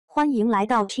欢迎来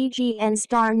到 TGN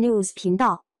Star News 频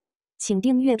道，请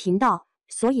订阅频道，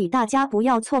所以大家不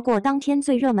要错过当天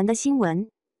最热门的新闻。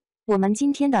我们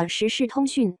今天的时事通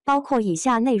讯包括以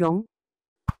下内容：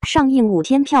上映5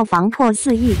天票房破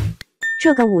4亿，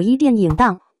这个5亿电影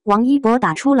档，王一博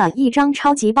打出了一张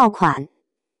超级爆款。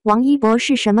王一博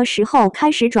是什么时候开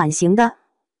始转型的？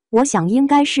我想应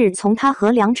该是从他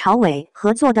和梁朝伟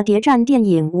合作的谍战电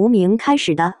影《无名》开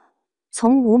始的。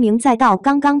从无名再到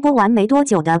刚刚播完没多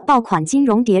久的爆款金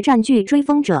融谍战剧《追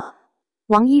风者》，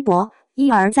王一博一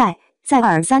而再、再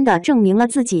而三地证明了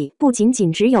自己不仅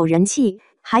仅只有人气，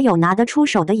还有拿得出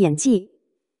手的演技。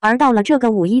而到了这个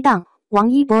5一档，王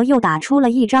一博又打出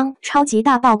了一张超级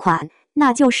大爆款，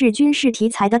那就是军事题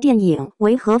材的电影《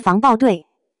维和防暴队》。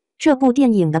这部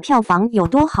电影的票房有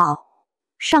多好？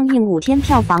上映5天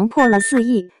票房破了4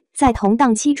亿，在同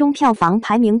档期中票房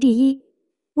排名第一。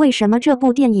为什么这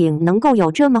部电影能够有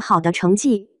这么好的成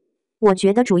绩？我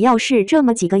觉得主要是这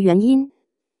么几个原因。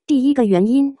第一个原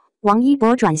因，王一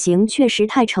博转型确实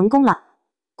太成功了。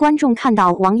观众看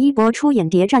到王一博出演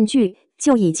谍战剧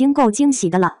就已经够惊喜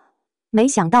的了，没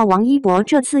想到王一博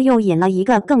这次又演了一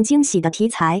个更惊喜的题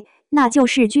材，那就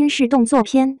是军事动作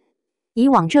片。以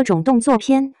往这种动作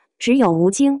片只有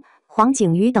吴京、黄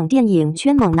景瑜等电影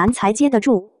圈猛男才接得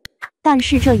住，但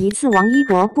是这一次王一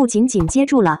博不仅仅接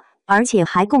住了，而且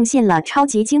还贡献了超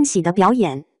级惊喜的表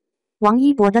演。王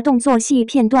一博的动作戏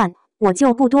片段我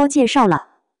就不多介绍了，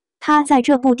他在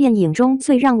这部电影中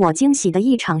最让我惊喜的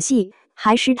一场戏，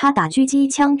还是他打狙击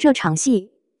枪这场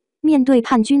戏。面对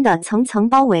叛军的层层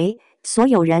包围，所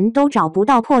有人都找不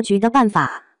到破局的办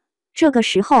法。这个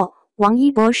时候，王一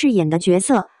博饰演的角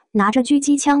色拿着狙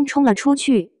击枪冲了出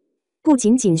去，不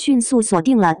仅仅迅速锁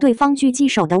定了对方狙击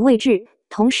手的位置，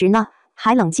同时呢，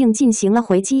还冷静进行了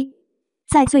回击。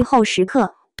在最后时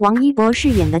刻，王一博饰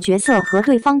演的角色和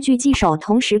对方狙击手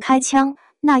同时开枪，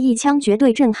那一枪绝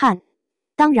对震撼。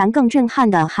当然，更震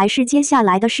撼的还是接下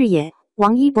来的视野。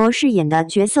王一博饰演的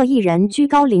角色一人居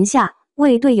高临下，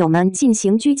为队友们进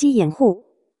行狙击掩护。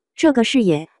这个视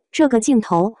野，这个镜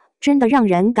头，真的让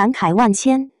人感慨万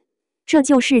千。这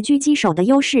就是狙击手的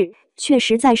优势，确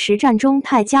实在实战中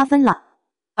太加分了。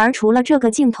而除了这个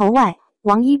镜头外，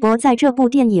王一博在这部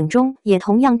电影中也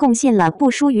同样贡献了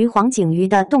不输于黄景瑜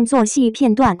的动作戏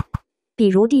片段，比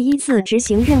如第一次执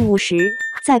行任务时，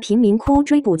在贫民窟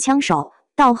追捕枪手，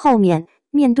到后面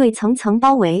面对层层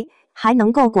包围，还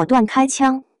能够果断开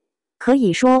枪。可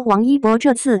以说，王一博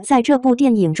这次在这部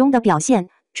电影中的表现，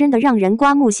真的让人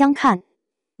刮目相看。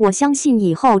我相信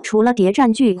以后除了谍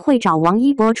战剧会找王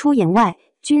一博出演外，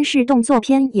军事动作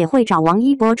片也会找王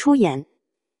一博出演，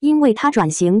因为他转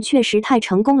型确实太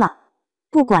成功了。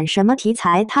不管什么题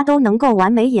材，他都能够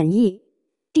完美演绎。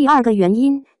第二个原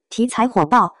因，题材火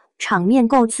爆，场面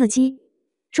够刺激。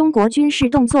中国军事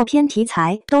动作片题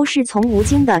材都是从吴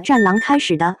京的《战狼》开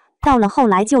始的，到了后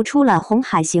来就出了《红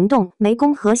海行动》《湄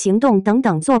公河行动》等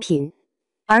等作品。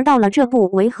而到了这部《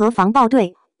维和防暴队》，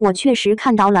我确实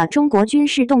看到了中国军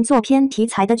事动作片题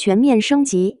材的全面升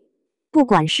级。不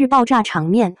管是爆炸场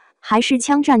面，还是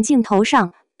枪战镜头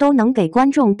上，都能给观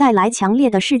众带来强烈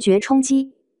的视觉冲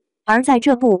击。而在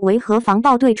这部《维和防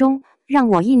暴队》中，让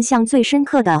我印象最深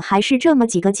刻的还是这么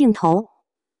几个镜头。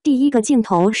第一个镜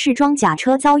头是装甲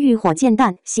车遭遇火箭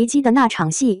弹袭击的那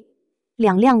场戏，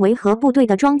两辆维和部队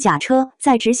的装甲车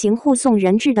在执行护送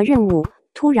人质的任务，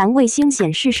突然卫星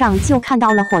显示上就看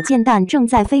到了火箭弹正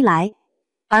在飞来，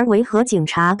而维和警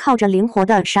察靠着灵活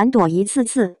的闪躲，一次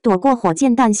次躲过火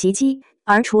箭弹袭击。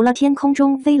而除了天空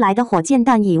中飞来的火箭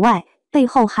弹以外，背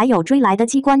后还有追来的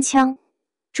机关枪。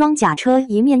装甲车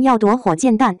一面要躲火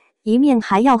箭弹，一面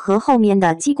还要和后面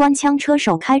的机关枪车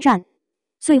手开战，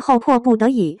最后迫不得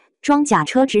已，装甲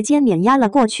车直接碾压了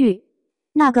过去。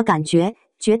那个感觉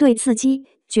绝对刺激，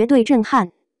绝对震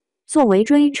撼。作为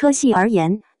追车戏而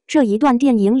言，这一段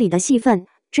电影里的戏份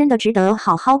真的值得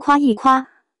好好夸一夸。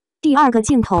第二个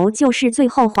镜头就是最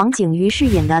后黄景瑜饰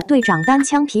演的队长单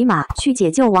枪匹马去解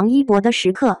救王一博的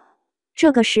时刻。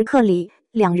这个时刻里，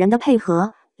两人的配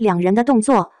合，两人的动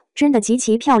作真的极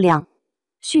其漂亮，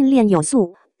训练有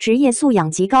素，职业素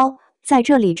养极高，在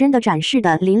这里真的展示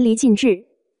的淋漓尽致。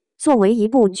作为一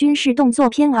部军事动作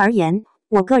片而言，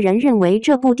我个人认为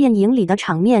这部电影里的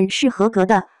场面是合格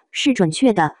的，是准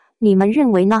确的，你们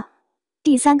认为呢？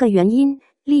第三个原因，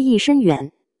立意深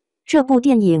远。这部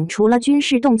电影除了军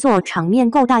事动作场面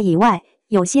够大以外，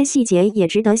有些细节也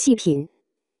值得细品。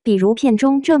比如片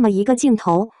中这么一个镜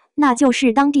头，那就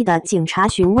是当地的警察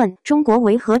询问中国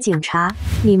维和警察：“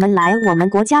你们来我们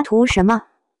国家图什么？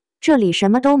这里什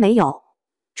么都没有。”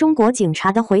中国警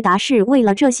察的回答是为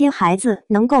了这些孩子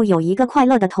能够有一个快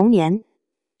乐的童年。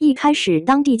一开始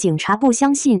当地警察不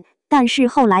相信，但是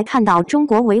后来看到中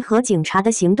国维和警察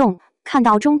的行动，看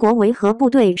到中国维和部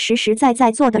队实实在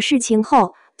在做的事情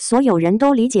后，所有人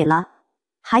都理解了。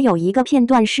还有一个片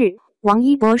段是王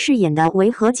一博饰演的维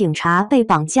和警察被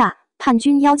绑架，叛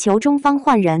军要求中方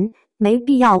换人，没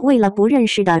必要为了不认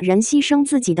识的人牺牲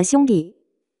自己的兄弟。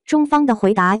中方的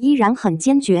回答依然很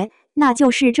坚决，那就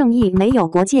是正义没有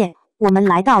国界，我们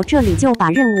来到这里就把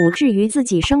任务置于自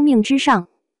己生命之上。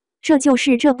这就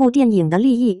是这部电影的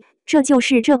立意，这就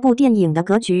是这部电影的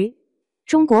格局。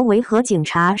中国维和警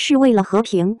察是为了和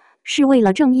平，是为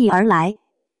了正义而来。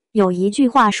有一句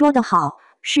话说得好，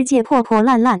世界破破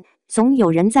烂烂，总有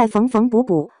人在缝缝补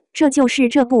补，这就是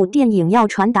这部电影要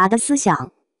传达的思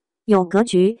想。有格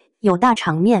局，有大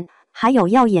场面，还有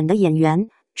耀眼的演员，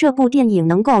这部电影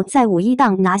能够在5·1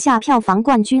档拿下票房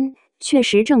冠军，确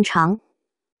实正常。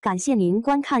感谢您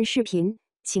观看视频，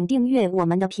请订阅我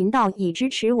们的频道以支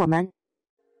持我们。